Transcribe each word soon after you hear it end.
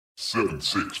Seven,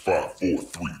 six, five, four,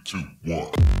 three, two, one.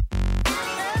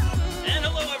 And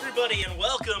hello, everybody, and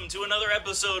welcome to another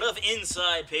episode of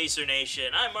Inside Pacer Nation.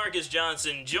 I'm Marcus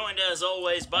Johnson, joined as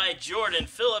always by Jordan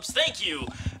Phillips. Thank you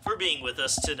for being with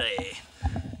us today.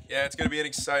 Yeah, it's going to be an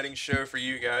exciting show for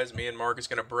you guys. Me and Mark is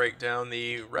going to break down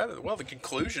the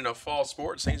conclusion of fall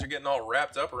sports. Things are getting all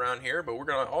wrapped up around here, but we're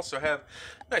going to also have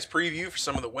a nice preview for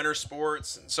some of the winter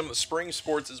sports and some of the spring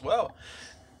sports as well.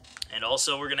 And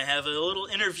also, we're going to have a little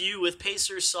interview with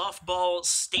Pacers softball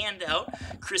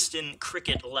standout Kristan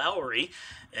 "Cricket" Lowery.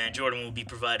 And Jordan will be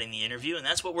providing the interview, and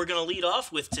that's what we're going to lead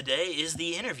off with today is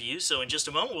the interview. So in just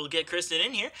a moment, we'll get Kristan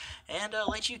in here and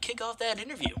let you kick off that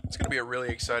interview. It's going to be a really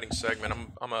exciting segment.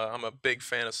 I'm a big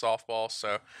fan of softball,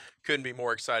 so couldn't be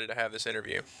more excited to have this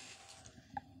interview.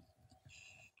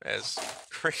 As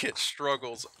Cricket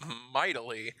struggles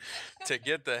mightily to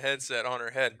get the headset on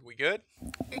her head. We good?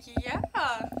 Yeah.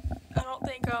 I don't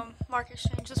think Marcus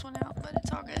changed this one out, but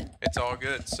it's all good. It's all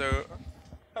good. So,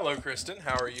 hello, Kristan.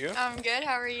 How are you? I'm good.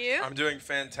 How are you? I'm doing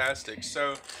fantastic.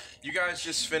 So, you guys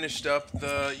just finished up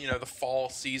the fall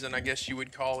season, I guess you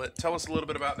would call it. Tell us a little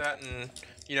bit about that and,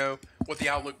 what the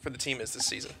outlook for the team is this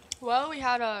season. Well, we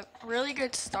had a really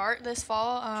good start this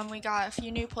fall. We got a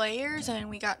few new players, and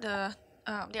we got the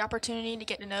opportunity to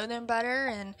get to know them better.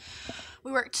 And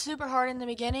we worked super hard in the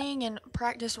beginning and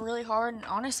practiced really hard. And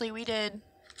honestly, we did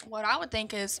what I would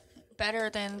think is better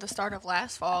than the start of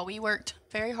last fall. We worked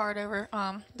very hard over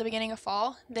the beginning of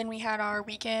fall. Then we had our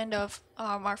weekend of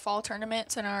our fall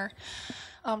tournaments and our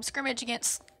scrimmage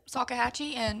against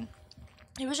Salkehatchie, and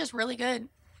it was just really good.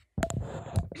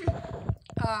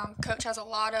 Coach has a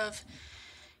lot of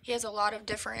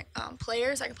different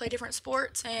players that can play different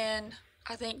sports, and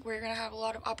I think we're going to have a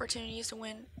lot of opportunities to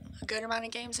win a good amount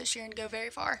of games this year and go very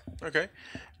far. Okay.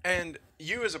 And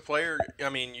you as a player,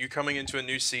 you coming into a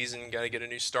new season, got to get a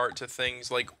new start to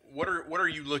things. Like, what are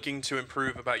you looking to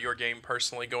improve about your game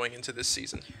personally going into this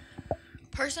season?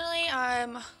 Personally,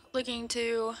 I'm looking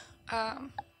to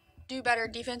do better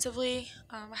defensively.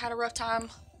 I had a rough time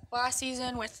last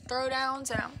season with throwdowns,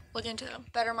 and I'm looking to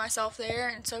better myself there,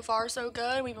 and so far so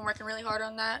good. We've been working really hard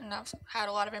on that, and I've had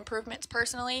a lot of improvements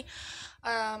personally.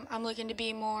 I'm looking to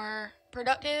be more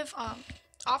productive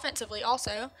offensively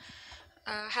also.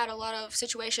 Had a lot of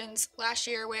situations last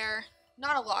year where,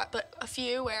 not a lot, but a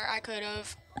few where I could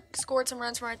have scored some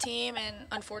runs for my team, and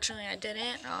unfortunately I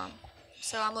didn't.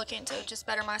 So I'm looking to just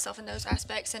better myself in those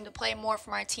aspects and to play more for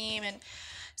my team and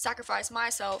sacrifice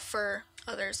myself for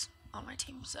others on my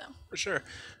team. So for sure,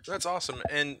 that's awesome.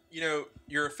 And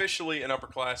you're officially an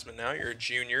upperclassman now. You're a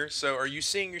junior. So are you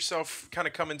seeing yourself kind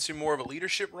of come into more of a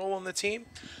leadership role on the team?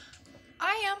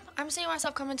 I am. I'm seeing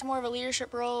myself come into more of a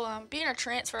leadership role. Being a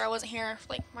transfer, I wasn't here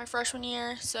like my freshman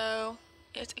year, so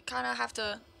it kind of have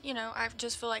to, I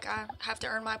just feel like I have to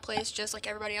earn my place just like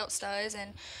everybody else does,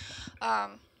 and I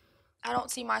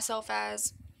don't see myself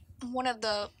as one of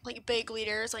the big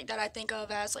leaders that I think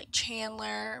of as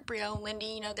Chandler, Brielle, and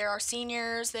Lindy. They're our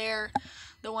seniors. They're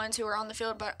the ones who are on the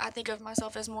field, but I think of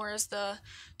myself as more as the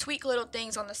tweak little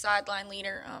things on the sideline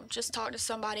leader. Just talk to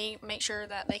somebody, make sure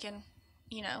that they can,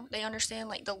 they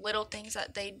understand the little things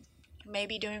that they may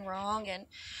be doing wrong, and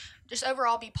just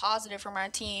overall be positive for my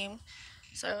team.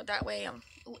 So that way, I'm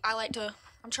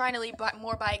trying to lead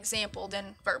more by example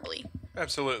than verbally.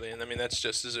 Absolutely, and that's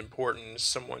just as important as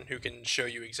someone who can show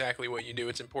you exactly what you do.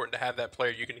 It's important to have that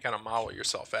player you can kind of model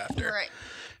yourself after. Right.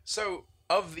 So,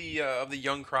 of the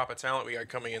young crop of talent we got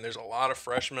coming in, there's a lot of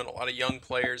freshmen, a lot of young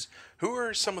players. Who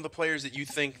are some of the players that you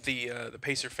think the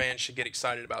Pacer fans should get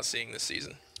excited about seeing this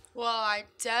season? Well, I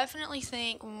definitely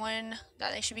think one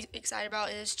that they should be excited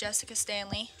about is Jessica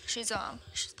Stanley. She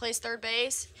plays third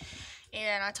base.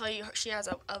 And I tell you, she has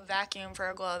a vacuum for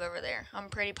a glove over there. I'm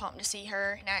pretty pumped to see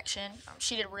her in action.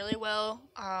 She did really well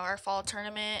our fall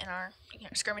tournament and our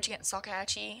scrimmage against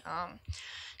Salkehatchie.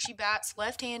 She bats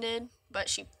left-handed, but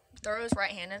she throws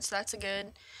right-handed, so that's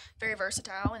very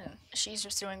versatile, and she's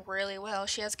just doing really well.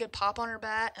 She has good pop on her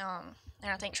bat,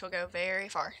 and I think she'll go very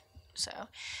far. So,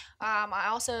 I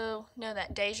also know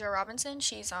that Deja Robinson,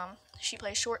 she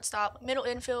plays shortstop, middle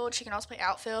infield. She can also play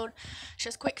outfield. She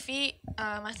has quick feet.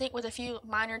 I think with a few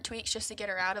minor tweaks just to get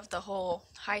her out of the whole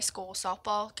high school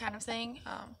softball kind of thing.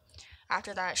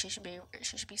 After that, she should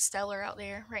be stellar out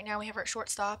there. Right now, we have her at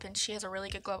shortstop, and she has a really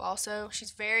good glove also.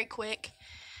 She's very quick,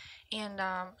 and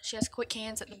she has quick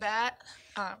hands at the bat.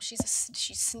 She's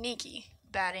sneaky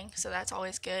batting, so that's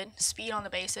always good. Speed on the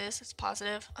bases, it's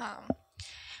positive.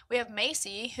 We have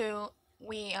Macy, who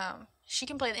she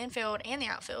can play the infield and the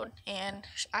outfield, and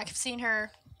I've seen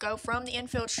her go from the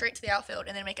infield straight to the outfield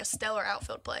and then make a stellar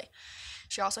outfield play.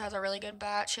 She also has a really good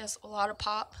bat. She has a lot of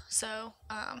pop. So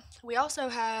we also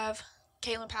have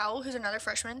Caitlin Powell, who's another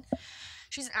freshman.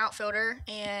 She's an outfielder,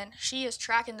 and she is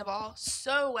tracking the ball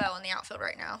so well in the outfield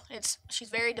right now. She's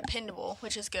very dependable,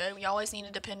 which is good. We always need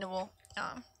a dependable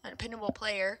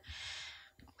player.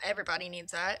 Everybody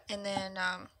needs that. And then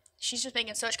she's just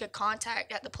making such good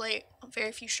contact at the plate.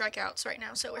 Very few strikeouts right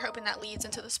now, so we're hoping that leads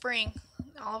into the spring.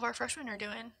 All of our freshmen are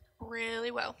doing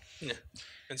really well. Yeah.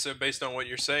 And so based on what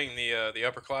you're saying, the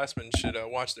upperclassmen should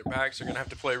watch their backs. They're going to have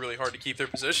to play really hard to keep their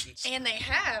positions. And they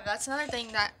have. That's another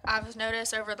thing that I've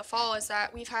noticed over the fall is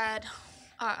that we've had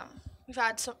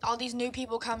all these new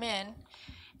people come in,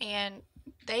 and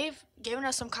they've given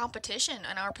us some competition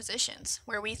in our positions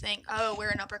where we think, oh, we're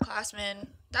an upperclassman.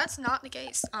 That's not the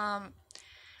case.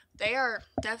 They are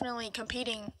definitely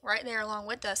competing right there along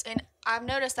with us. And I've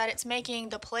noticed that it's making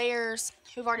the players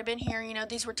who've already been here,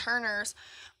 these returners,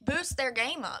 boost their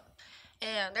game up.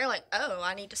 And they're like, oh,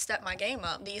 I need to step my game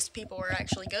up. These people are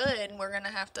actually good, and we're going to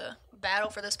have to battle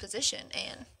for this position.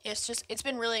 And it's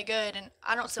been really good. And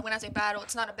when I say battle,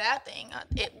 it's not a bad thing.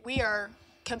 We are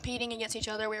competing against each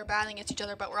other. We are battling against each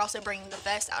other, but we're also bringing the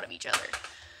best out of each other.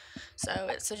 So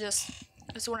it's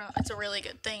a really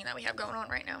good thing that we have going on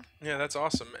right now. Yeah, that's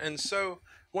awesome. And so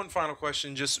one final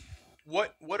question, just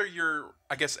what are your,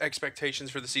 I guess,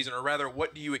 expectations for the season, or rather,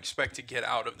 what do you expect to get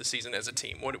out of the season as a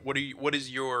team? What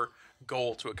is your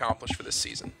goal to accomplish for this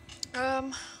season?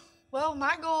 Well,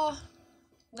 my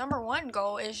number one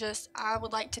goal is just I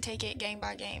would like to take it game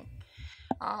by game.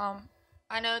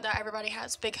 I know that everybody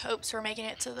has big hopes for making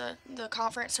it to the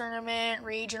conference tournament,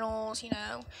 regionals,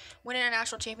 winning a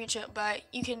national championship, but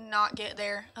you cannot get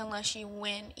there unless you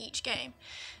win each game.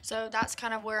 So that's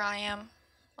kind of where I am.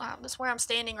 That's where I'm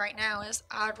standing right now is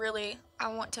I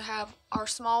want to have our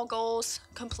small goals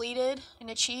completed and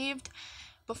achieved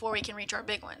before we can reach our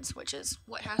big ones, which is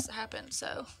what has to happen.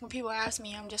 So when people ask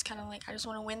me, I'm just kind of like, I just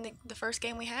want to win the first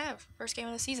game we have, first game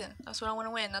of the season. That's what I want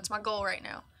to win. That's my goal right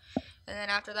now. And then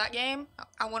after that game,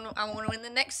 I want to win the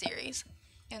next series,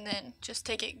 and then just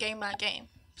take it game by game,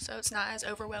 so it's not as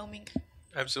overwhelming.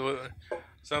 Absolutely.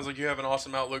 Sounds like you have an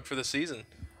awesome outlook for the season.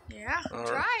 Yeah, I'm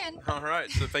trying. All right,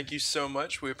 so thank you so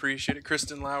much. We appreciate it.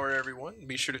 Kristan Lowery, everyone.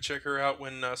 Be sure to check her out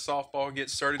when softball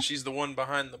gets started. She's the one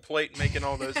behind the plate making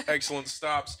all those excellent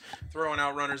stops, throwing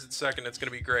out runners at second. It's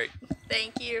going to be great.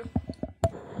 Thank you.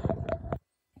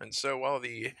 And so while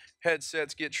the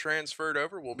headsets get transferred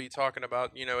over, we'll be talking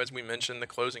about, as we mentioned, the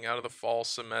closing out of the fall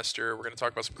semester. We're going to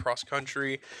talk about some cross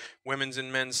country, women's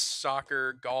and men's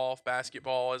soccer, golf,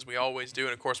 basketball, as we always do.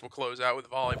 And, of course, we'll close out with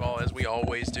volleyball, as we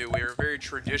always do. We are a very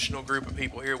traditional group of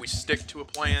people here. We stick to a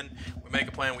plan. We make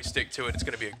a plan. We stick to it. It's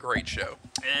going to be a great show.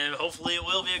 And hopefully it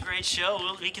will be a great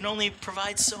show. We can only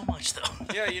provide so much, though.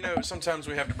 Yeah, sometimes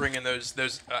we have to bring in those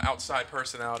outside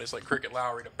personalities like Cricket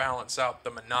Lowery to balance out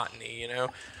the monotony,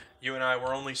 You and I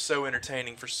were only so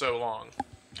entertaining for so long.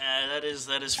 That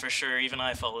is for sure. Even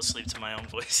I fall asleep to my own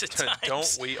voice at times.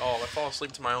 Don't we all? I fall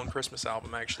asleep to my own Christmas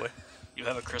album, actually. You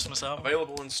have a Christmas album?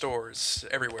 Available in stores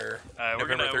everywhere. We're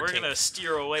gonna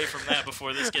steer away from that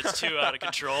before this gets too out of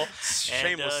control.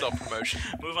 Shameless self-promotion.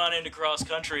 Move on into cross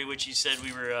country, which you said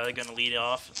we were going to lead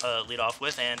off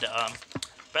with, and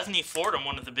Bethany Fordham,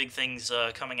 one of the big things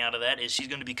coming out of that is she's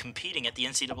going to be competing at the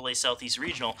NCAA Southeast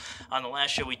Regional. On the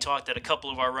last show, we talked that a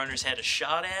couple of our runners had a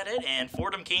shot at it, and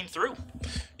Fordham came through.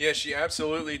 Yeah, she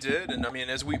absolutely did. And,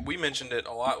 as we mentioned it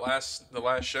a lot the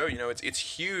last show, it's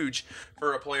huge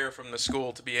for a player from the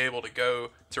school to be able to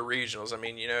go to regionals.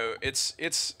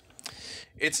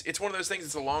 It's one of those things,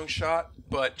 it's a long shot,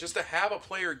 but just to have a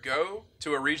player go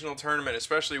to a regional tournament,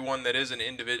 especially one that is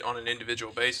on an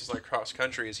individual basis like cross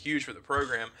country, is huge for the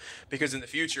program, because in the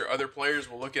future other players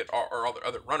will look at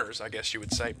other runners, I guess you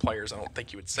would say. Players, I don't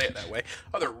think you would say it that way.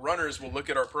 Other runners will look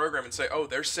at our program and say, oh,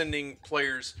 they're sending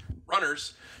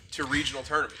runners to regional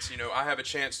tournaments. I have a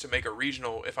chance to make a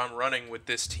regional if I'm running with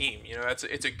this team.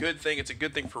 It's a good thing. It's a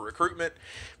good thing for recruitment.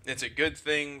 It's a good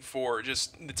thing for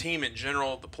just the team in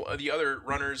general. The other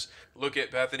runners look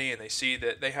at Bethany and they see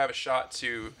that they have a shot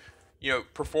to,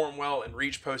 perform well and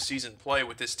reach postseason play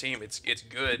with this team. It's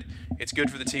good. It's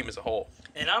good for the team as a whole.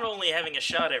 And not only having a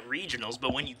shot at regionals,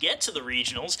 but when you get to the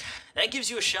regionals, that gives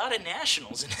you a shot at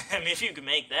nationals. And if you can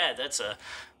make that, that's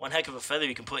one heck of a feather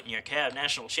you can put in your cap.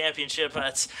 National championship,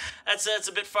 that's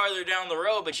a bit farther down the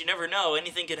road, but you never know.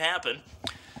 Anything could happen.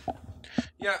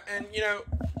 Yeah, and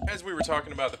as we were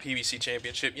talking about the PBC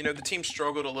championship, the team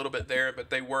struggled a little bit there, but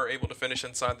they were able to finish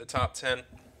inside the top 10.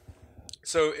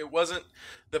 So it wasn't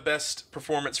the best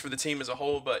performance for the team as a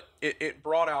whole, but it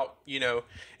brought out,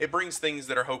 it brings things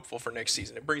that are hopeful for next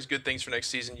season. It brings good things for next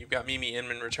season. You've got Mimi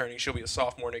Inman returning. She'll be a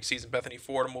sophomore next season. Bethany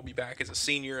Fordham will be back as a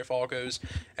senior if all goes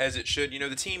as it should.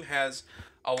 The team has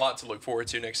a lot to look forward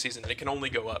to next season, and it can only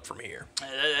go up from here.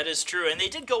 That is true, and they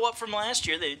did go up from last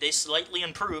year. They slightly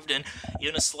improved, and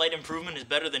even a slight improvement is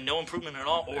better than no improvement at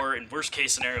all, or in worst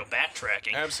case scenario,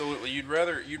 backtracking. Absolutely, you'd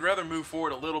rather move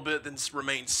forward a little bit than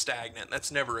remain stagnant.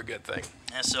 That's never a good thing.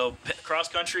 And so cross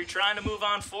country trying to move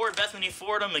on forward. Bethany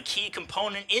Fordham, a key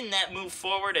component in that move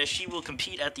forward, as she will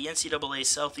compete at the NCAA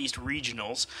Southeast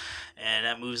Regionals, and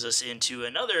that moves us into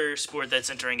another sport that's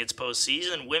entering its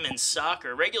postseason, women's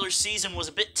soccer. Regular season was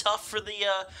a bit tough for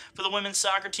the women's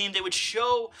soccer team. They would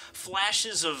show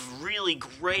flashes of really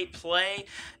great play,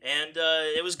 and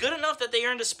it was good enough that they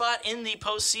earned a spot in the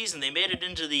postseason. They made it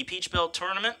into the Peach Belt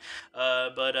tournament,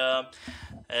 but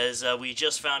as we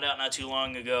just found out not too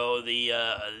long ago,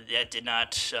 that did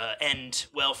not end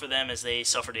well for them as they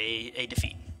suffered a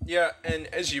defeat. Yeah, and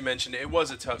as you mentioned, it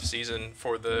was a tough season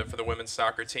for the women's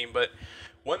soccer team, but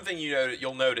one thing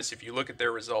you'll notice if you look at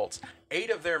their results, 8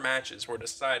 of their matches were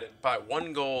decided by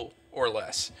 1 goal or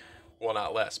less. Well,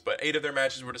 not less, but 8 of their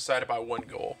matches were decided by 1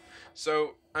 goal.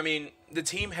 So, I mean, the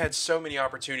team had so many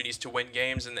opportunities to win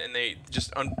games, and they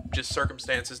just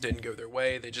circumstances didn't go their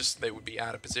way. They would be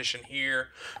out of position here,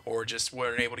 or just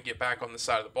weren't able to get back on the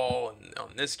side of the ball. And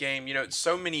on this game,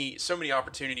 so many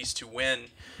opportunities to win,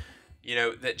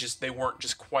 that they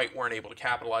weren't able to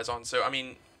capitalize on. So, I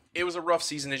mean, it was a rough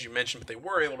season, as you mentioned, but they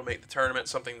were able to make the tournament,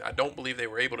 something I don't believe they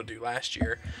were able to do last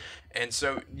year. And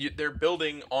so they're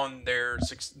building on they're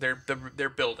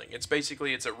building.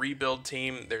 It's a rebuild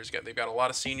team. They've got a lot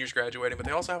of seniors graduating, but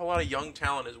they also have a lot of young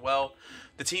talent as well.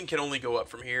 The team can only go up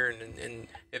from here, and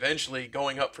eventually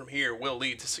going up from here will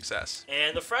lead to success.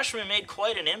 And the freshmen made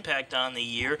quite an impact on the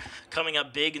year, coming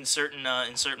up big in certain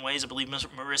ways. I believe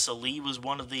Marissa Lee was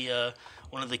one of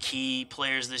the key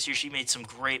players this year. She made some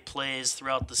great plays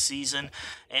throughout the season,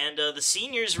 and the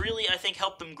seniors really, I think,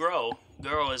 helped them grow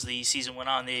as the season went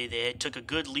on. They took a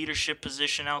good leadership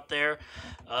position out there.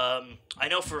 I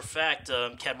know for a fact,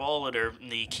 Cadwallader,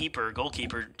 the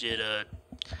goalkeeper, did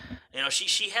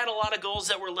she had a lot of goals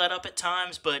that were let up at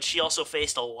times, but she also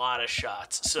faced a lot of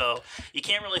shots. So you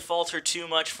can't really fault her too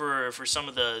much for some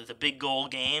of the big goal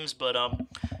games, but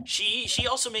she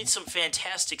also made some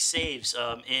fantastic saves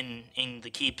in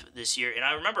the keep this year. And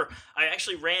I remember I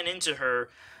actually ran into her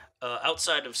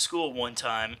outside of school one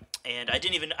time, and I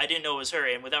didn't know it was her,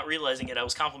 and without realizing it, I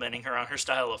was complimenting her on her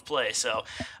style of play. So,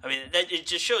 I mean, it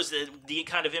just shows the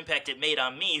kind of impact it made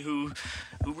on me, who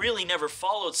really never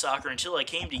followed soccer until I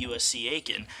came to USC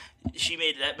Aiken. She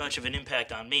made that much of an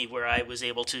impact on me, where I was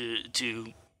able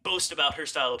to boast about her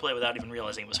style of play without even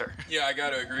realizing it was her. Yeah, I got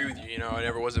to agree with you. I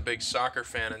never was a big soccer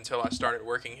fan until I started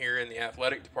working here in the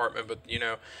athletic department, but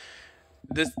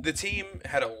the team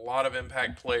had a lot of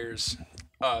impact players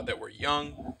that were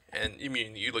young, and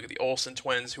you look at the Olsen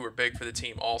twins, who were big for the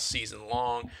team all season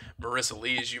long. Marissa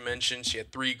Lee, as you mentioned, she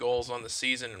had 3 goals on the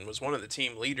season and was one of the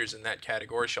team leaders in that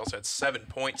category. She also had 7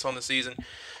 points on the season,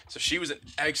 so she was an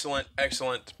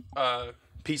excellent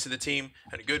piece of the team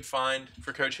and a good find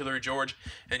for Coach Hillary George.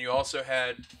 And you also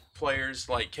had players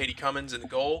like Katie Cummins in the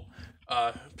goal,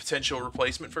 potential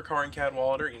replacement for Karin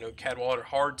Cadwallader. Cadwallader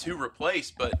hard to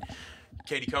replace, but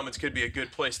Katie Cummins could be a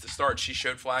good place to start. She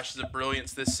showed flashes of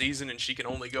brilliance this season, and she can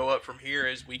only go up from here,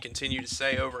 as we continue to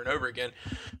say over and over again.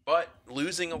 But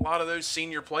losing a lot of those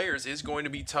senior players is going to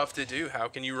be tough to do. How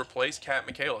can you replace Kat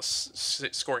Michaela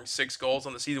scoring 6 goals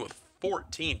on the season with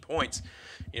 14 points?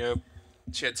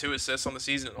 She had 2 assists on the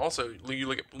season, and also you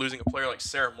look at losing a player like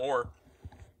Sarah Moore,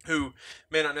 who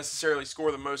may not necessarily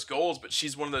score the most goals, but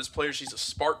she's one of those players. She's a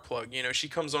spark plug. She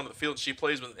comes onto the field, she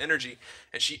plays with energy,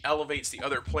 and she elevates the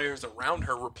other players around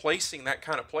her. Replacing that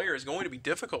kind of player is going to be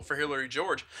difficult for Hillary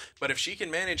George, but if she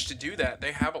can manage to do that,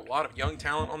 they have a lot of young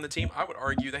talent on the team. I would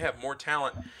argue they have more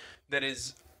talent that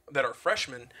are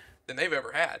freshmen than they've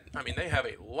ever had. I mean, they have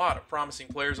a lot of promising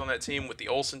players on that team with the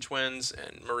Olsen twins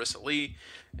and Marissa Lee,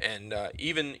 and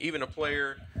even a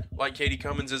player like Katie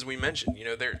Cummins, as we mentioned.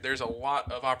 There's a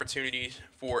lot of opportunity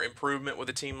for improvement with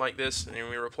a team like this, and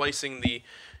we're replacing the,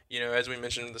 as we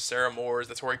mentioned, the Sarah Moores,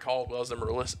 the Tori Caldwells, the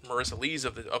Marissa Lees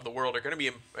of the world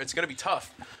it's going to be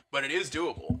tough, but it is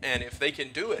doable. And if they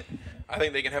can do it, I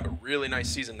think they can have a really nice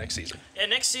season next season. And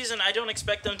next season, I don't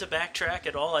expect them to backtrack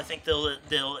at all. I think they'll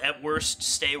at worst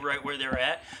stay right where they're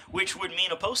at, which would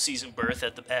mean a postseason berth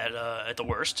at the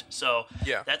worst. So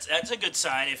yeah, that's a good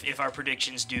sign if our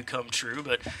predictions do come true.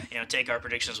 But take our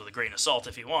predictions with a grain of salt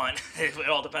if you want. It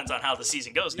all depends on how the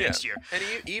season goes next year. And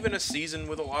even a season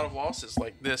with a lot of losses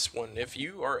like this one, if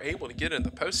you are able to get into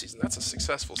the postseason, that's a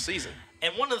successful season.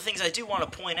 And one of the things I do want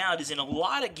to point out is in a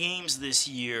lot of games this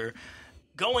year,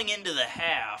 going into the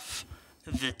half,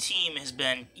 the team has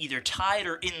been either tied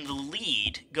or in the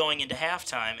lead going into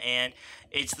halftime, and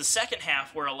it's the second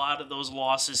half where a lot of those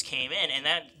losses came in, and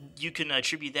that you can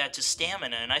attribute that to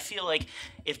stamina. And I feel like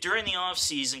if during the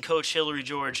offseason Coach Hillary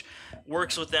George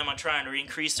works with them on trying to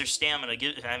increase their stamina,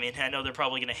 I know they're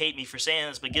probably going to hate me for saying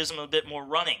this, but gives them a bit more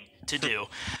running to do,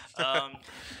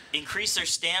 increase their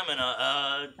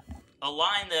stamina. A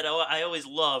line that I always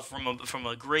loved from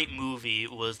a great movie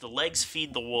was "The legs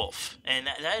feed the wolf," and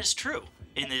that is true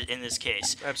in this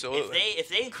case. Absolutely. If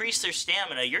they increase their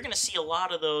stamina, you're going to see a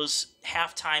lot of those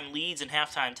halftime leads and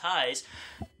halftime ties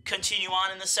continue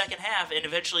on in the second half and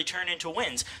eventually turn into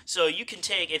wins. So you can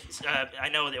take I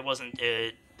know it wasn't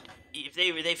if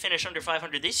they finish under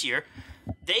 500 this year.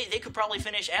 They could probably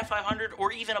finish at 500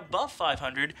 or even above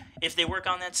 500 if they work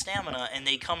on that stamina and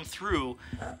they come through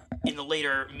in the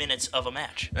later minutes of a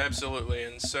match. Absolutely.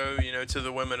 And so, to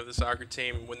the women of the soccer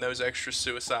team, when those extra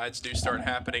suicides do start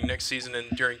happening next season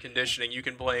and during conditioning, you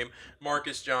can blame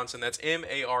Marcus Johnson. That's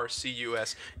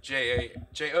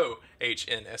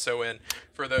MarcusJohnson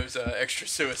for those extra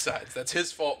suicides. That's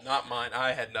his fault, not mine.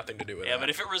 I had nothing to do with it. Yeah, but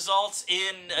if it results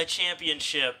in a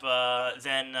championship,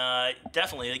 then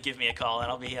definitely give me a call,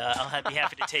 and I'll be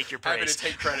happy to take your praise. Happy to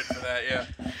take credit for that, yeah.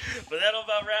 But that'll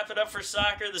about wrap it up for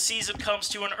soccer. The season comes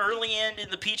to an early end in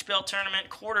the Peach Belt Tournament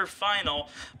quarterfinal,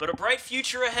 but a bright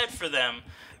future ahead for them.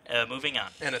 Moving on.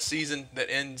 And a season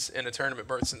that ends in a tournament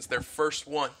berth since their first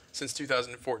one since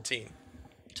 2014.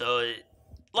 So a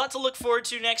lot to look forward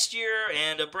to next year,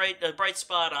 and a bright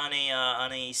spot on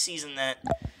a season that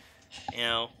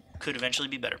could eventually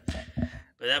be better.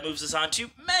 But that moves us on to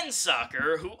men's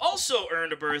soccer, who also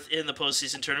earned a berth in the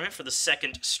postseason tournament for the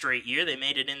second straight year. They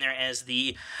made it in there as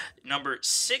the number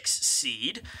 6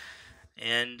 seed,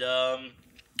 and that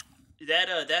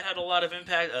had a lot of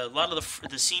impact. A lot of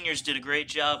the seniors did a great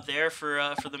job there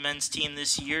for the men's team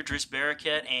this year. Driss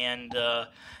Barraquette and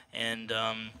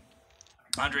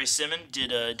Andre Simon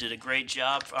did a great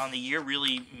job on the year,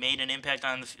 really made an impact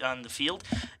on the field.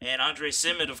 And Andre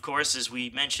Simon, of course, as we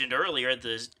mentioned earlier, at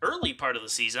the early part of the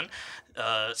season,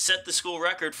 set the school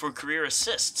record for career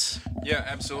assists. Yeah,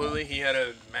 absolutely. He had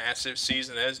a massive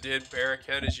season, as did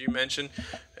Barraquette, as you mentioned.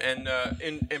 And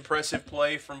impressive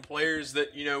play from players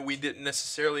that we didn't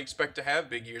necessarily expect to have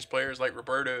big years. Players like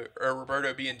Roberto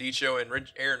Biandicho and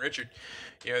Aaron Richard.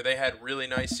 They had really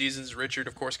nice seasons. Richard,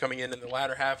 of course, coming in the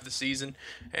latter half of the season,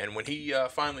 and when he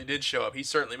finally did show up, he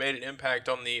certainly made an impact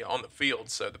on the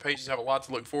field. So the Pacers have a lot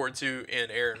to look forward to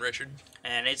in Aaron Richard.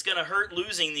 And it's going to hurt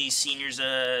losing these seniors,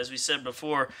 as we said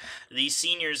before. These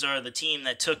seniors are the team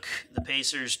that took the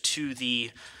Pacers to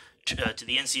the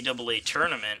NCAA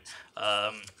tournament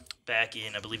back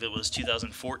in, I believe it was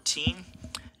 2014,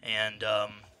 and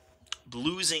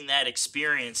losing that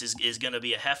experience is going to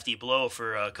be a hefty blow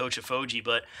for Coach Afoji.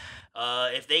 But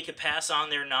if they could pass on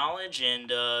their knowledge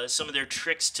and some of their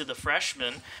tricks to the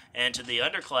freshmen and to the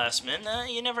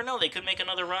underclassmen, you never know. They could make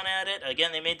another run at it.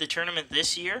 Again, they made the tournament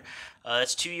this year.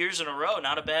 It's 2 years in a row.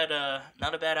 Not a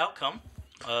bad outcome.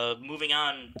 Moving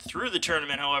on through the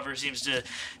tournament, however, seems to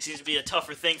be a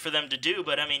tougher thing for them to do.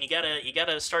 But I mean, you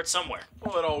gotta start somewhere.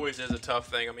 Well, it always is a tough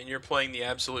thing. I mean, you're playing the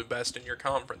absolute best in your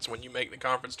conference when you make the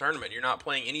conference tournament. You're not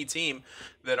playing any team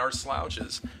that are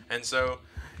slouches, and so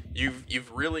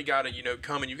you've really got to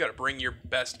come and you've got to bring your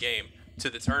best game to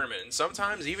the tournament. And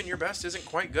sometimes even your best isn't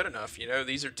quite good enough.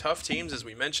 These are tough teams, as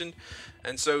we mentioned.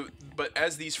 And so, but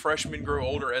as these freshmen grow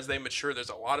older, as they mature, there's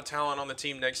a lot of talent on the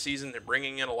team next season. They're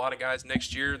bringing in a lot of guys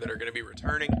next year that are going to be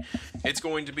returning. It's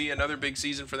going to be another big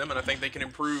season for them, and I think they can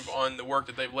improve on the work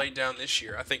that they've laid down this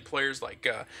year. I think players like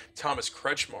Thomas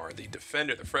Kretschmar, the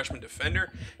freshman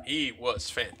defender, he was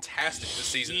fantastic this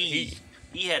season.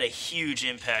 He had a huge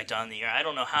impact on the year. I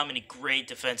don't know how many great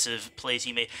defensive plays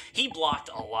he made. He blocked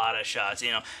a lot of shots.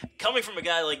 Coming from a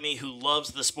guy like me who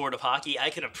loves the sport of hockey, I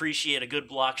can appreciate a good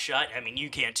block shot. I mean, you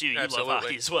can too. You Absolutely. love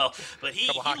hockey as well. But he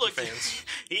looked fans.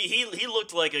 he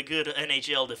looked like a good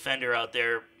NHL defender out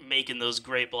there, making those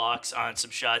great blocks on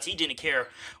some shots. He didn't care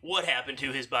what happened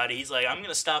to his body. He's like, I'm going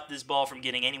to stop this ball from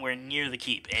getting anywhere near the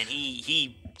keep. And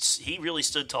he really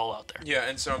stood tall out there. Yeah,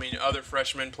 and so, I mean, other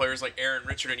freshman players like Aaron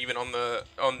Richard, and even on the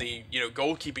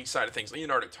goalkeeping side of things,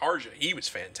 Leonardo Tarja, he was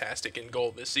fantastic in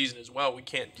goal this season as well. We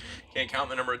can't count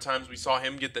the number of times we saw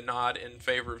him get the nod in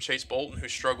favor of Chase Bolton, who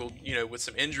struggled, with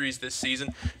some injuries this season.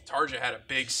 Tarja had a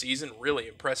big season, really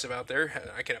impressive out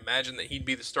there. I can imagine that he'd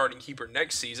be the starting keeper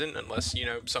next season, unless,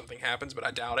 something happens, but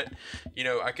I doubt it.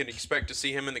 I can expect to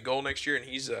see him in the goal next year, and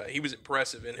he was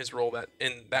impressive in his role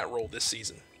that role this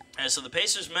season. And so the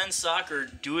Pacers men's soccer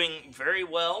doing very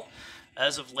well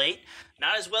as of late.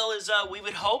 Not as well as we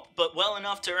would hope, but well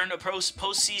enough to earn a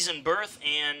postseason berth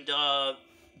and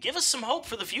give us some hope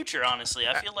for the future. Honestly,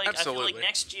 I feel like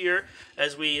next year,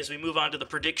 as we move on to the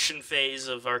prediction phase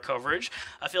of our coverage,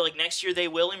 I feel like next year they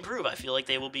will improve. I feel like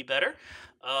they will be better.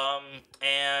 I'm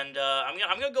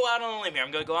gonna go out on a limb here.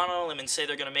 I'm gonna go out on a limb and say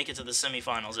they're gonna make it to the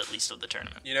semifinals at least of the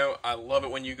tournament. I love it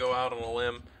when you go out on a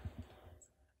limb,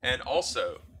 and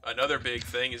also. Another big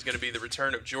thing is going to be the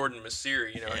return of Jordan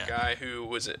Masiri, a guy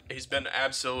who he's been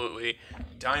absolutely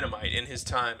dynamite in his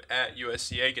time at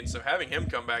USC Aiken. So having him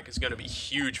come back is going to be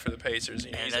huge for the Pacers.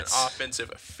 He's an offensive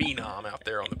phenom out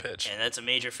there on the pitch. And that's a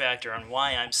major factor on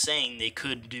why I'm saying they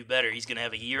could do better. He's going to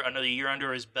have another year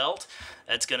under his belt.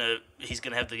 He's going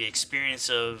to have the experience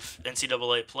of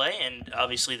NCAA play and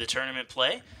obviously the tournament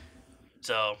play.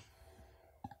 So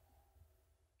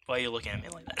why are you looking at me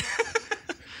like that?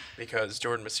 Because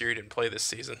Jordan Masiri didn't play this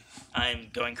season. I'm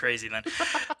going crazy then.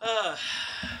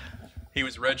 He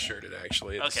was redshirted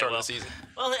actually at the start of the season.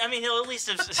 Well, I mean, he'll at least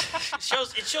it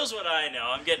shows what I know.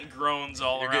 I'm getting groans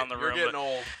all around the room. You're getting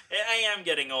old. I am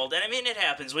getting old, and I mean, it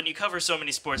happens when you cover so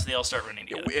many sports. They all start running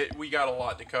together. We got a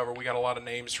lot to cover. We got a lot of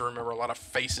names to remember, a lot of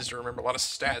faces to remember, a lot of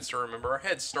stats to remember. Our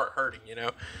heads start hurting,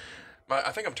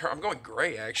 I think I'm going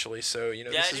gray actually, so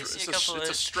it's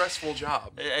a stressful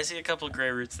job. I see a couple of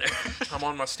gray roots there. I'm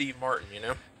on my Steve Martin,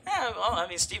 Yeah, well, I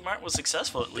mean, Steve Martin was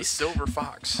successful at least. The Silver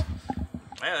Fox.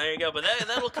 Yeah, there you go. But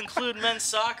that'll conclude men's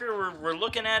soccer. We're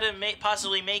looking at it,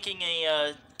 possibly making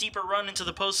a deeper run into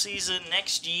the postseason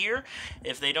next year,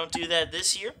 if they don't do that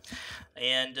this year.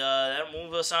 And that'll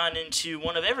move us on into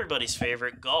one of everybody's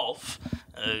favorite, golf.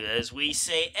 As we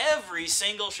say every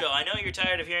single show, I know you're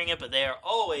tired of hearing it, but they are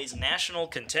always national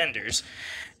contenders.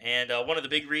 And one of the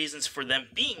big reasons for them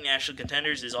being national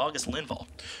contenders is August Lindvall.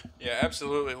 Yeah,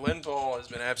 absolutely. Lindvall has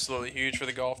been absolutely huge for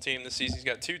the golf team this season. He's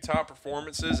got 2 top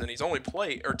performances, and he's only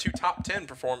played, or 2 top 10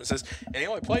 performances, and he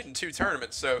only played in 2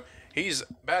 tournaments. So he's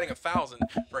batting 1,000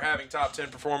 for having top 10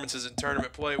 performances in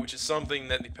tournament play, which is something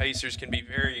that the Pacers can be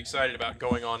very excited about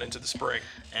going on into the spring.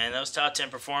 And those top 10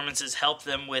 performances help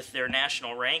them with their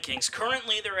national rankings.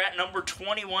 Currently, they're at number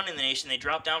 21 in the nation. They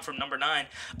dropped down from number 9,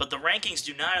 but the rankings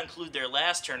do not include their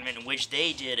last tournament, in which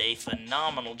they did a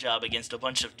phenomenal job against a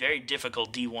bunch of very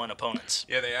difficult D1 opponents.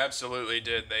 Yeah, they absolutely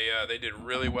did. They did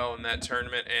really well in that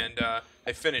tournament, and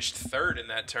they finished 3rd in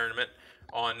that tournament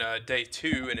on day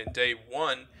 2, and in day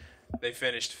 1, they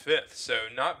finished 5th, so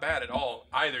not bad at all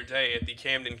either day at the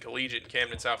Camden Collegiate in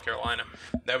Camden, South Carolina.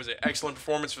 That was an excellent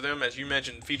performance for them. As you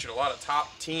mentioned, featured a lot of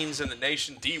top teams in the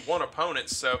nation, D1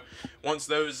 opponents. So once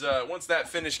that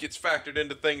finish gets factored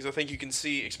into things, I think you can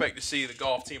expect to see the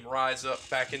golf team rise up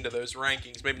back into those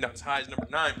rankings. Maybe not as high as number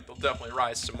 9, but they'll definitely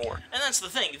rise some more. And that's the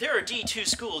thing. They're a D2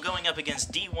 school going up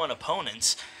against D1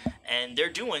 opponents, and they're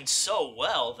doing so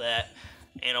well that,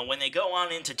 when they go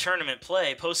on into tournament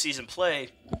play, postseason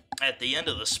play, at the end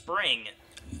of the spring,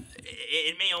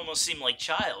 it may almost seem like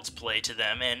child's play to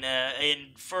them, and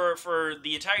for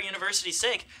the entire university's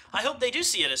sake, I hope they do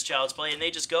see it as child's play, and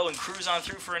they just go and cruise on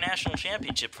through for a national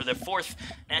championship, for their 4th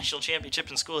national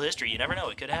championship in school history. You never know,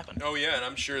 it could happen. Oh yeah, and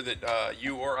I'm sure that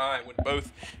you or I would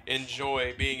both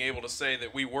enjoy being able to say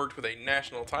that we worked with a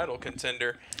national title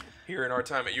contender here in our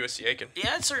time at USC Aiken.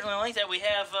 Yeah, I'd certainly like that. We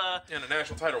have and a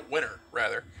national title winner,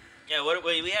 rather. Yeah, what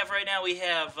we have right now, we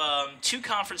have 2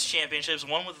 conference championships,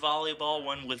 one with volleyball,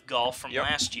 one with golf from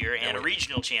last year, and a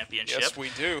regional championship. Yes, we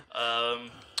do.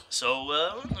 So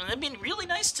it'd be really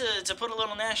nice to put a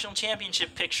little national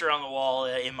championship picture on the wall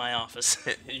in my office.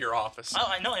 In your office? Oh,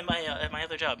 I know, in my at my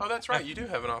other job. Oh, that's right. You do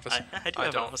have an office. I do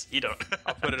have an office. You don't.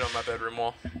 I'll put it on my bedroom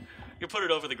wall. You put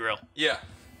it over the grill. Yeah.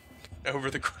 Over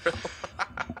the grill.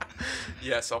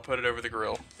 Yes, I'll put it over the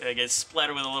grill. It gets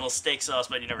splattered with a little steak sauce,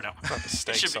 but you never know. Not the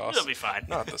steak sauce. It'll be fine.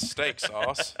 Not the steak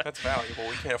sauce. That's valuable.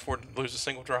 We can't afford to lose a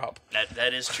single drop.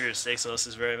 That is true. Steak sauce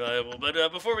is very valuable.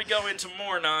 But before we go into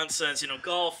more nonsense,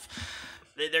 golf,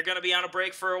 they're going to be on a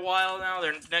break for a while now.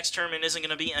 Their next tournament isn't going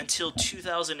to be until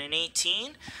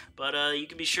 2018, but you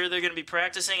can be sure they're going to be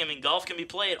practicing. I mean, golf can be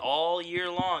played all year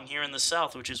long here in the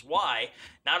South, which is why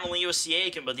not only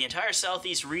USC-Aiken, but the entire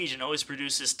Southeast region always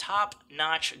produces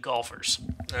top-notch golfers.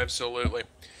 Absolutely.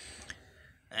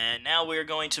 And now we're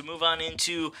going to move on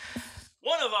into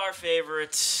one of our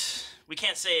favorites. We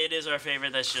can't say it is our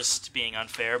favorite, that's just being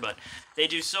unfair, but they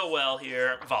do so well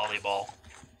here, volleyball.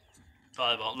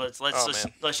 Let's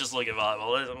just look at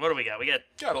volleyball. What do we got?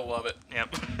 Gotta love it.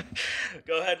 Yep.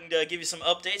 Go ahead and give you some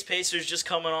updates. Pacers just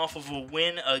coming off of a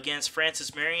win against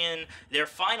Francis Marion. Their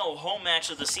final home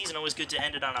match of the season. Always good to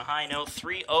end it on a high note.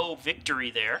 3-0 victory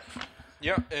there.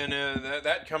 Yeah, and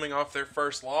that coming off their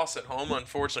first loss at home.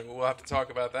 Unfortunately, we'll have to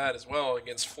talk about that as well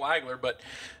against Flagler, but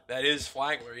that is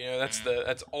Flagler. You know,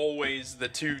 that's always the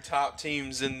two top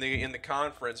teams in the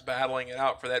conference battling it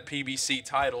out for that PBC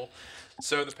title.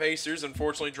 So the Pacers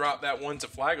unfortunately dropped that one to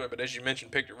Flagler, but as you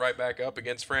mentioned, picked it right back up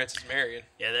against Francis Marion.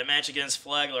 Yeah, that match against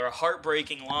Flagler, a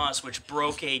heartbreaking loss, which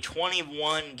broke a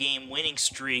 21-game winning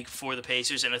streak for the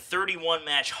Pacers and a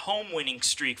 31-match home winning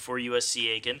streak for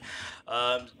USC-Aiken.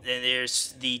 And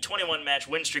there's the 21-match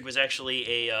win streak was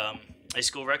actually a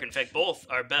school record. In fact, both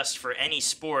are best for any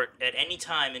sport at any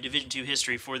time in Division II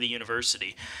history for the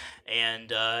university.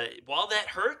 And while that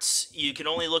hurts, you can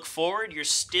only look forward. You're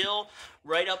still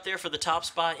right up there for the top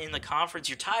spot in the conference.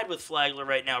 You're tied with Flagler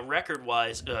right now,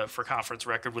 record-wise, for conference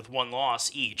record, with one loss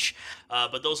each.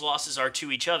 But those losses are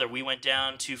to each other. We went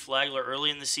down to Flagler early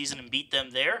in the season and beat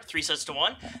them there,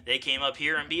 3-1. They came up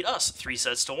here and beat us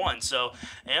 3-1. So,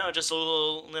 just a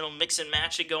little mix and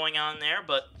matching going on there.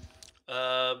 But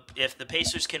if the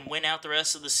Pacers can win out the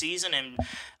rest of the season, and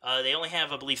they only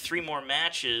have, I believe, 3 more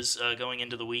matches going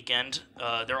into the weekend.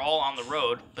 They're all on the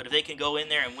road, but if they can go in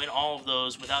there and win all of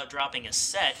those without dropping a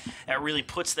set, that really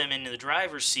puts them into the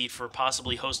driver's seat for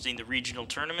possibly hosting the regional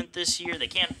tournament this year.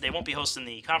 They won't be hosting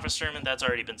the conference tournament. That's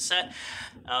already been set.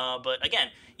 But again,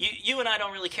 you and I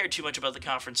don't really care too much about the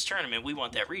conference tournament. We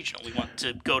want that regional. We want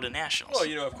to go to nationals.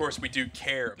 Well, of course we do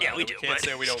care about it. Yeah, we do. We can't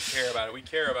say we don't care about it. We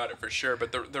care about it for sure.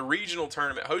 But the regional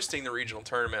tournament, hosting the regional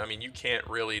tournament, I mean, you can't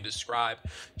really describe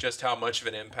just how much of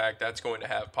an impact that's going to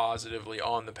have positively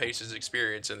on the Pacers'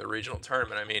 experience in the regional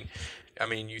tournament. I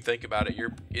mean, you think about it.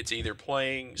 It's either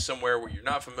playing somewhere where you're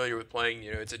not familiar with playing.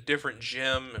 It's a different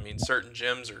gym. I mean, certain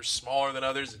gyms are smaller than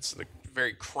others. It's the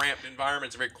very cramped environment.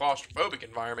 It's a very claustrophobic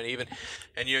environment even.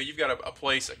 And, you've got a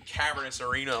place, a cavernous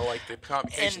arena like the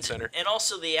Convocation Center. And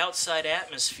also the outside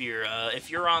atmosphere.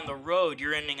 If you're on the road,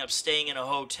 you're ending up staying in a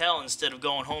hotel instead of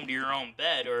going home to your own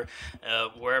bed or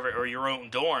wherever, or your own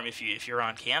dorm if you're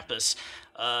on campus.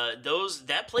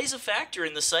 That plays a factor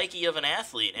in the psyche of an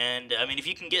athlete, and I mean, if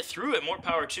you can get through it, more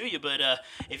power to you. But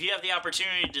if you have the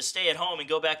opportunity to stay at home and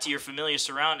go back to your familiar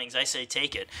surroundings, I say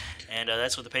take it, and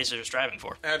that's what the Pacers are striving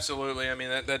for. Absolutely. I mean,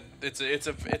 that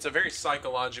it's a very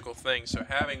psychological thing. So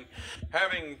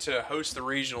having to host the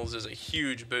regionals is a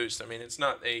huge boost. I mean, it's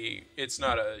not a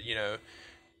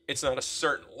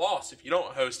certain loss if you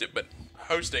don't host it, but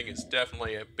hosting is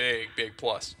definitely a big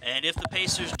plus. And if the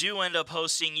Pacers do end up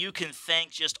hosting, you can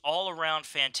thank just all-around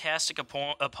fantastic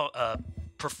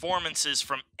performances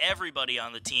from everybody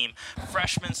on the team,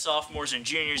 freshmen, sophomores, and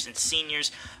juniors and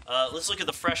seniors. Let's look at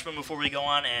the freshmen before we go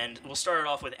on, and we'll start it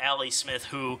off with Allie Smith,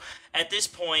 who at this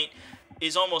point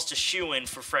is almost a shoo-in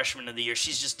for Freshman of the Year.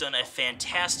 She's just done a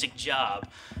fantastic job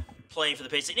playing for the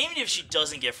Pacers. And even if she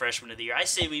doesn't get Freshman of the Year, I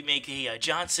say we make a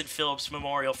Johnson Phillips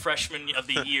Memorial Freshman of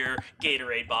the Year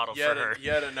Gatorade bottle for her.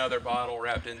 Yet another bottle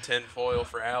wrapped in tinfoil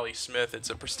for Allie Smith.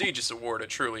 It's a prestigious award, it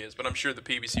truly is. But I'm sure the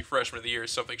PBC Freshman of the Year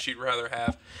is something she'd rather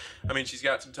have. I mean, she's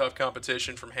got some tough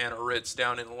competition from Hannah Ritz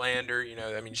down in Lander.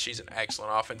 She's an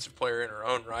excellent offensive player in her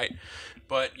own right.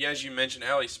 But, as you mentioned,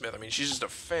 Allie Smith, she's just a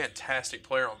fantastic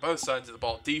player on both sides of the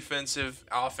ball. Defensive,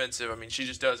 offensive. She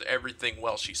just does everything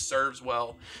well. She serves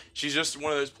well. She's just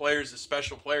one of those players, a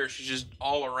special player. She's just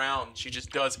all around. She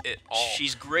just does it all.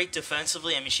 She's great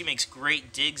defensively. She makes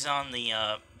great digs on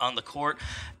the court.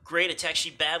 Great attack. She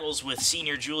battles with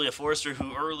senior Julia Forrester,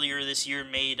 who earlier this year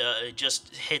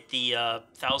just hit the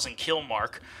 1,000 kill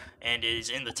mark and is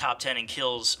in the top 10 in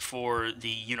kills for the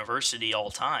university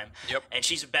all time. Yep. And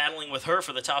she's battling with her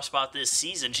for the top spot this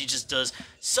season. She just does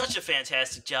such a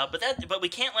fantastic job. But we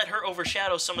can't let her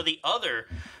overshadow some of the other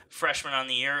freshmen on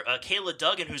the year. Kayla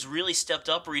Duggan, who's really stepped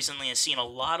up recently and seen a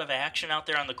lot of action out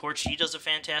there on the court. She does a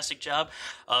fantastic job.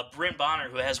 Bryn Bonner,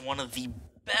 who has one of the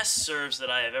best serves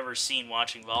that I have ever seen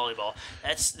watching volleyball.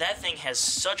 That thing has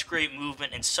such great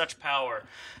movement and such power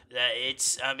that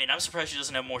I'm surprised she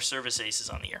doesn't have more service aces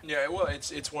on the year. Yeah, well,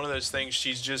 it's one of those things.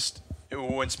 She's just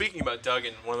when speaking about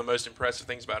Duggan, one of the most impressive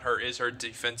things about her is her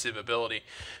defensive ability.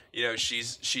 You know,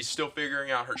 she's still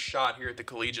figuring out her shot here at the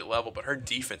collegiate level, but her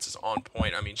defense is on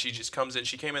point. I mean, she just comes in.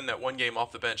 She came in that one game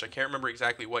off the bench. I can't remember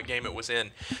exactly what game it was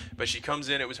in, but she comes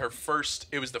in. It was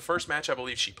the first match I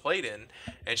believe she played in,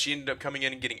 and she ended up coming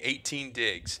in and getting 18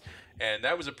 digs, and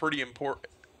that was a pretty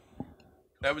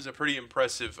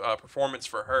impressive performance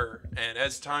for her. And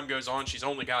as time goes on, she's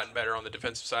only gotten better on the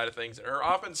defensive side of things. And her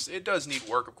offense, it does need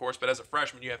work, of course, but as a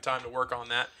freshman, you have time to work on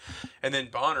that. And then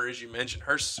Bonner, as you mentioned,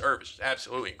 her serve is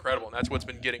absolutely incredible, and that's what's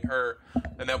been getting her.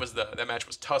 And that match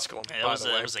was Tusculum, by the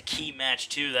way. It was a key match,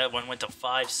 too. That one went to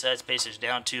 5 sets, Pacers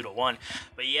down 2-1.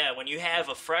 But, yeah, when you have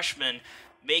a freshman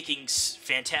making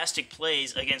fantastic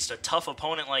plays against a tough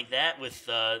opponent like that with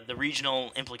the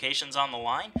regional implications on the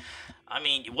line, I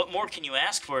mean, what more can you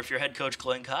ask for if you're head coach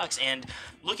Glenn Cox? And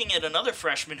looking at another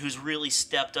freshman who's really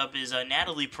stepped up is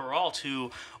Natalie Peralt,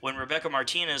 who, when Rebecca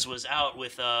Martinez was out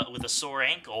with a sore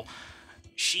ankle,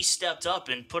 she stepped up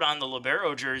and put on the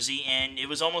libero jersey, and it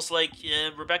was almost like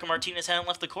Rebecca Martinez hadn't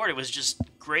left the court. It was just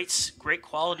great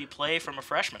quality play from a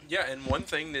freshman. Yeah, and one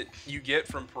thing that you get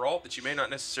from Peralt that you may not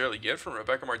necessarily get from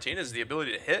Rebecca Martinez is the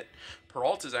ability to hit.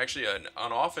 Peralt is actually an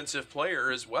offensive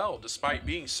player as well, despite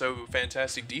being so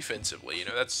fantastic defensively. You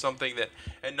know, that's something that,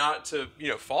 and not to,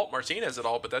 fault Martinez at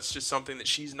all, but that's just something that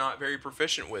she's not very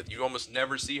proficient with. You almost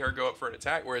never see her go up for an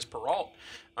attack, whereas Peralt,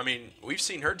 I mean, we've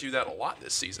seen her do that a lot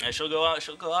this season. Yeah, she'll go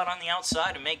out on the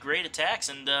outside and make great attacks,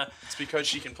 and it's because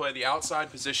she can play the outside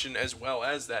position as well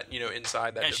as that,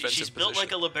 inside that defensive she's position. Built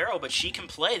like a libero, but she can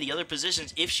play the other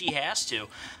positions if she has to.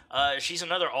 She's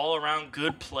another all-around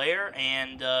good player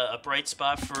and a bright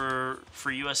spot for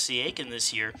USC Aiken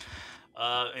this year.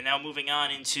 And now moving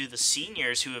on into the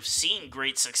seniors who have seen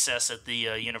great success at the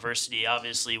university,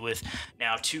 obviously with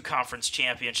now 2 conference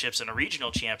championships and a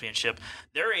regional championship.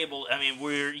 They're able,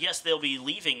 they'll be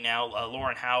leaving now.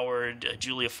 Lauren Howard,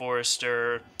 Julia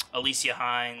Forrester, Alicia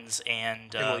Hines,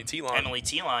 and Emily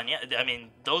Telon. Yeah, I mean,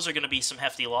 those are going to be some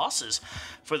hefty losses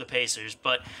for the Pacers,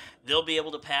 but they'll be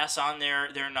able to pass on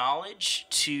their knowledge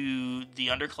to the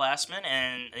underclassmen,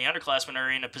 and the underclassmen are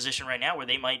in a position right now where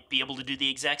they might be able to do the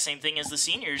exact same thing as the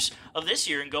seniors of this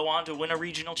year and go on to win a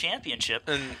regional championship.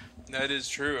 And that is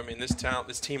true. I mean, this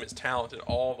team is talented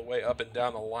all the way up and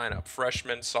down the lineup.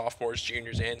 Freshmen, sophomores,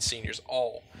 juniors, and seniors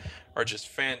all are just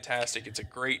fantastic. It's a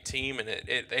great team, and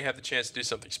they have the chance to do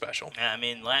something special. I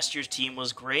mean, last year's team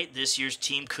was great. This year's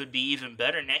team could be even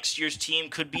better. Next year's team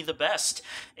could be the best.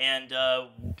 And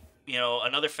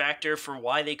another factor for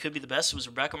why they could be the best was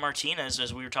Rebecca Martinez,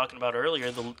 as we were talking about earlier,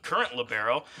 the current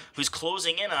libero, who's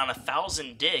closing in on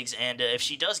 1,000 digs. And if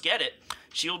she does get it,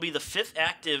 she will be the 5th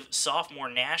active sophomore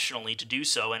nationally to do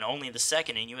so, and only the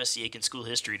 2nd in USC Aiken school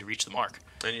history to reach the mark.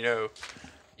 And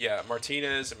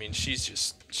Martinez, I mean,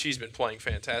 she's been playing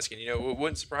fantastic. And, it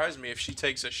wouldn't surprise me if she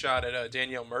takes a shot at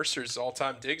Danielle Mercer's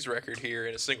all-time digs record here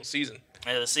in a single season.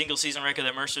 The single-season record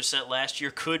that Mercer set last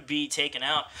year could be taken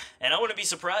out. And I wouldn't be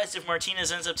surprised if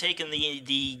Martinez ends up taking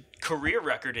the career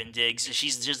record in digs.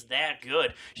 She's just that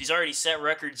good. She's already set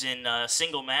records in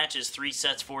single matches, 3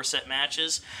 sets, 4-set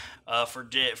matches for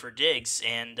digs.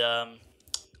 And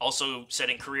also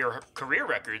setting career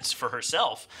records for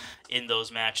herself in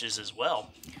those matches as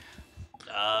well.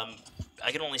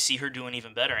 I can only see her doing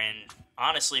even better. And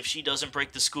honestly, if she doesn't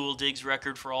break the school digs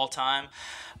record for all time,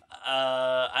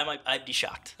 I'd be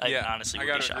shocked. I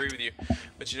gotta agree with you.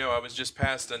 But I was just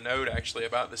passed a note actually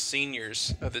about the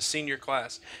seniors of the senior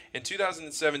class. In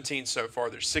 2017 so far,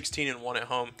 they're 16-1 at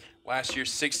home. Last year,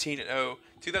 16-0.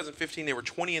 2015, they were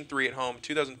 20-3 at home.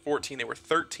 2014, they were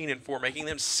 13-4, making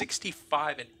them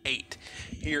 65-8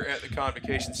 here at the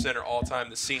Convocation Center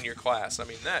all-time, the senior class. I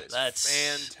mean, that's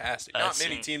fantastic. Not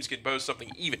many teams can boast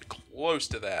something even close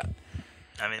to that.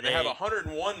 I mean, they have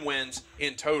 101 wins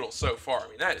in total so far. I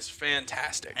mean, that is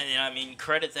fantastic. And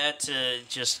credit that to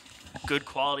just good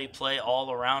quality play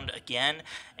all around again.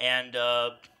 And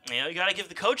you got to give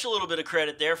the coach a little bit of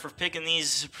credit there for picking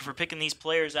these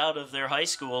players out of their high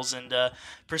schools and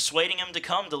persuading them to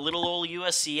come to little old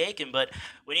USC Aiken. But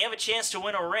when you have a chance to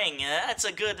win a ring, that's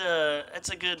a good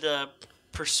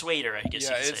persuader, I guess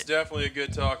you could say. It's definitely a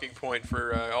good talking point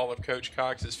for all of Coach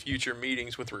Cox's future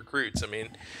meetings with recruits. I mean,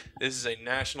 this is a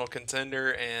national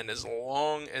contender, and as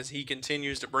long as he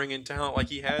continues to bring in talent like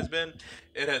he has been,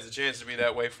 it has a chance to be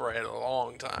that way for a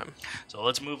long time. So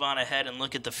let's move on ahead and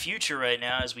look at the future right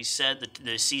now. As we said,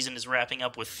 the season is wrapping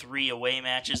up with 3 away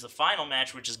matches. The final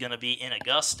match, which is going to be in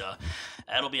Augusta,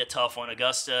 that'll be a tough one.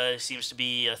 Augusta seems to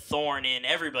be a thorn in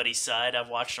everybody's side. I've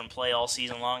watched them play all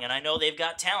season long, and I know they've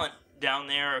got talent down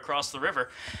there across the river.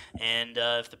 And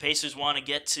if the Pacers want to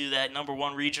get to that number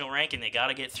 1 regional ranking, they got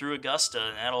to get through Augusta,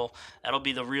 and that'll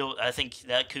be the real. I think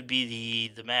that could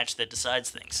be the match that decides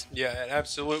things. Yeah, it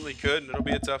absolutely could, and it'll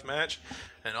be a tough match.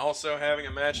 And also having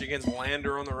a match against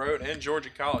Lander on the road and Georgia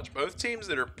College, both teams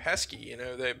that are pesky. You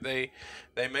know, they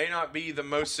may not be the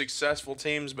most successful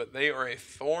teams, but they are a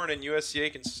thorn in USC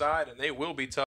Aiken's side, and they will be tough